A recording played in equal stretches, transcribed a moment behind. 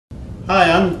Hi,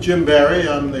 I'm Jim Barry.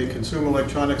 I'm the Consumer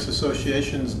Electronics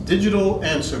Association's Digital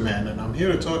Answer Man, and I'm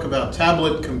here to talk about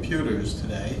tablet computers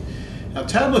today. Now,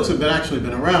 tablets have actually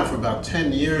been around for about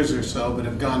 10 years or so, but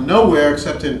have gone nowhere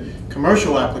except in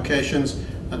commercial applications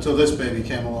until this baby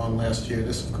came along last year.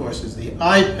 This, of course, is the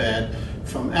iPad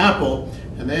from Apple,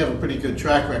 and they have a pretty good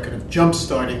track record of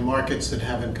jump-starting markets that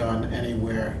haven't gone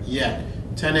anywhere yet.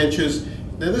 10 inches.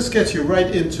 Now, this gets you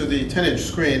right into the 10-inch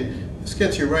screen. This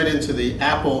gets you right into the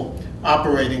Apple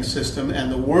operating system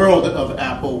and the world of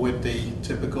Apple with the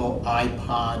typical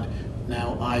iPod,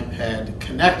 now iPad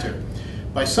connector.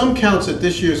 By some counts at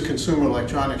this year's Consumer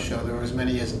Electronics Show, there were as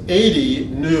many as 80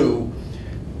 new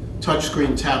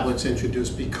touchscreen tablets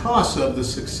introduced because of the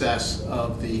success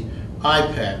of the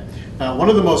iPad. One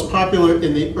of the most popular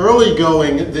in the early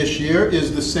going this year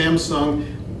is the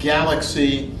Samsung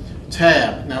Galaxy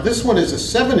Tab. Now, this one is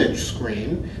a 7-inch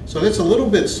screen, so it's a little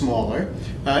bit smaller.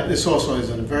 This also is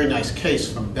in a very nice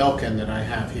case from Belkin that I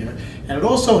have here. And it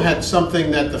also had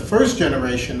something that the first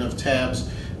generation of tabs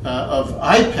of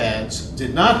iPads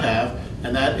did not have,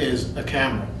 and that is a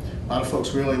camera. A lot of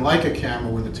folks really like a camera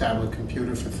with a tablet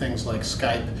computer for things like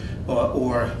Skype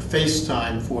or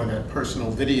FaceTime for that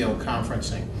personal video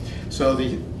conferencing. So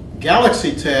the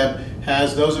Galaxy Tab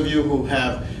has, those of you who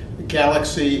have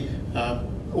Galaxy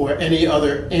or any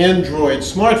other Android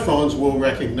smartphones will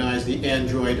recognize the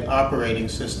Android operating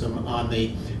system on the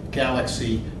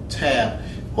Galaxy Tab.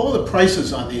 All the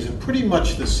prices on these are pretty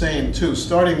much the same too,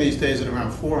 starting these days at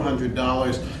around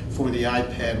 $400 for the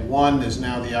iPad 1. There's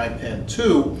now the iPad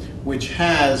 2, which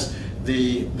has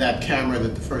that camera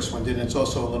that the first one did, and it's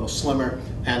also a little slimmer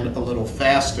and a little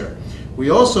faster. We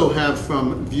also have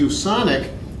from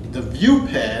ViewSonic the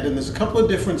ViewPad, and there's a couple of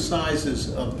different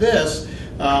sizes of this.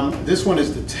 This one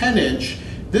is the 10-inch.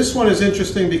 This one is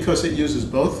interesting because it uses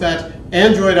both that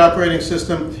Android operating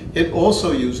system. It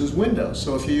also uses Windows.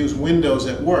 So if you use Windows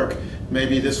at work,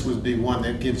 maybe this would be one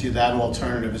that gives you that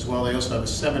alternative as well. They also have a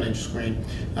 7-inch screen.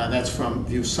 That's from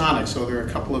ViewSonic. So there are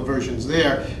a couple of versions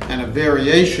there and a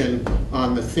variation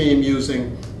on the theme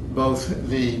using both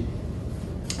the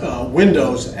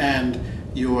Windows and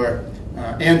your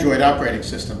Android operating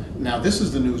system. Now, this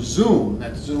is the new Zoom.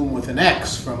 That's Zoom with an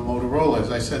X from Motorola.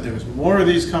 As I said, there's more of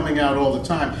these coming out all the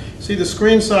time. See, the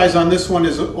screen size on this one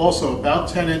is also about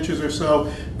 10 inches or so,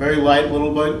 very light, a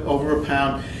little bit over a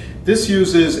pound. This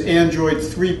uses Android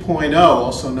 3.0,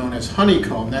 also known as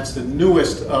Honeycomb. That's the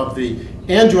newest of the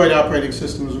Android operating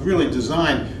systems, really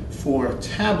designed for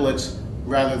tablets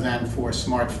rather than for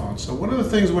smartphones. So one of the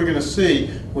things we're going to see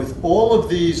with all of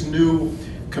these new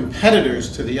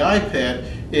competitors to the iPad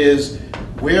is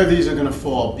where these are going to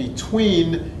fall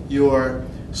between your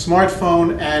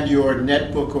smartphone and your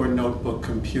netbook or notebook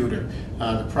computer.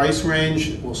 The price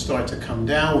range will start to come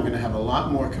down. We're going to have a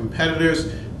lot more competitors.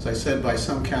 As I said, by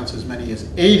some counts, as many as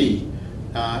 80.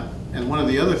 And one of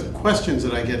the other questions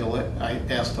that I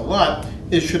asked a lot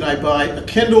is, should I buy a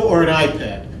Kindle or an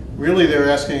iPad? Really, they're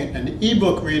asking an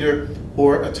e-book reader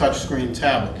or a touchscreen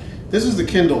tablet. This is the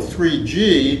Kindle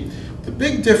 3G. The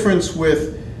big difference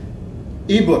with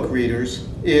e-book readers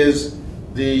is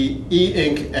the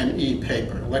e-ink and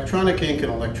e-paper. Electronic ink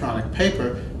and electronic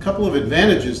paper, a couple of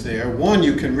advantages there. One,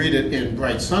 you can read it in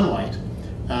bright sunlight.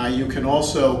 You can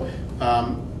also,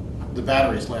 the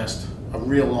batteries last a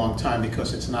real long time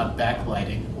because it's not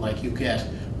backlighting like you get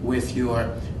with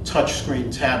your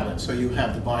touchscreen tablet. So you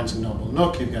have the Barnes & Noble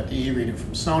Nook, you've got the e-reader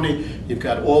from Sony, you've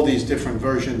got all these different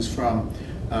versions from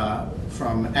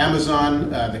Amazon,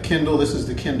 the Kindle. This is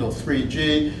the Kindle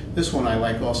 3G. This one I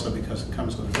like also because it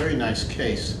comes with a very nice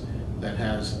case that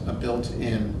has a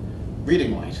built-in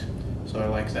reading light. So I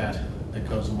like that. That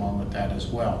goes along with that as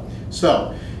well.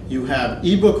 So you have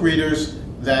e-book readers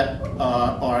that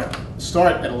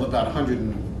start at about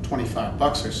 125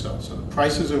 bucks or so. So the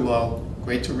prices are low.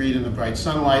 Great to read in the bright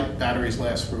sunlight. Batteries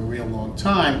last for a real long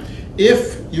time.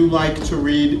 If you like to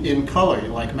read in color, you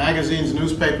like magazines,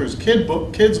 newspapers,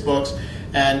 kids' books,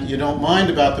 and you don't mind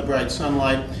about the bright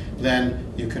sunlight,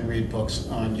 then you can read books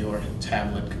on your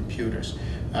tablet computers.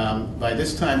 By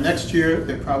this time next year,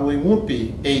 there probably won't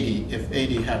be 80 if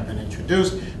 80 have been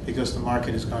introduced, because the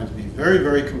market is going to be very,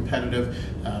 very competitive.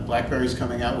 BlackBerry's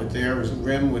coming out with their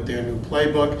RIM, with their new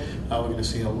playbook. We're going to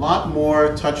see a lot more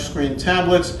touchscreen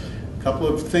tablets. A couple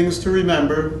of things to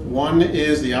remember. One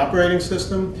is the operating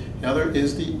system, the other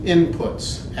is the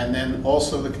inputs, and then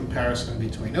also the comparison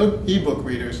between e-book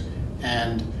readers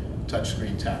and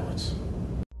touchscreen tablets.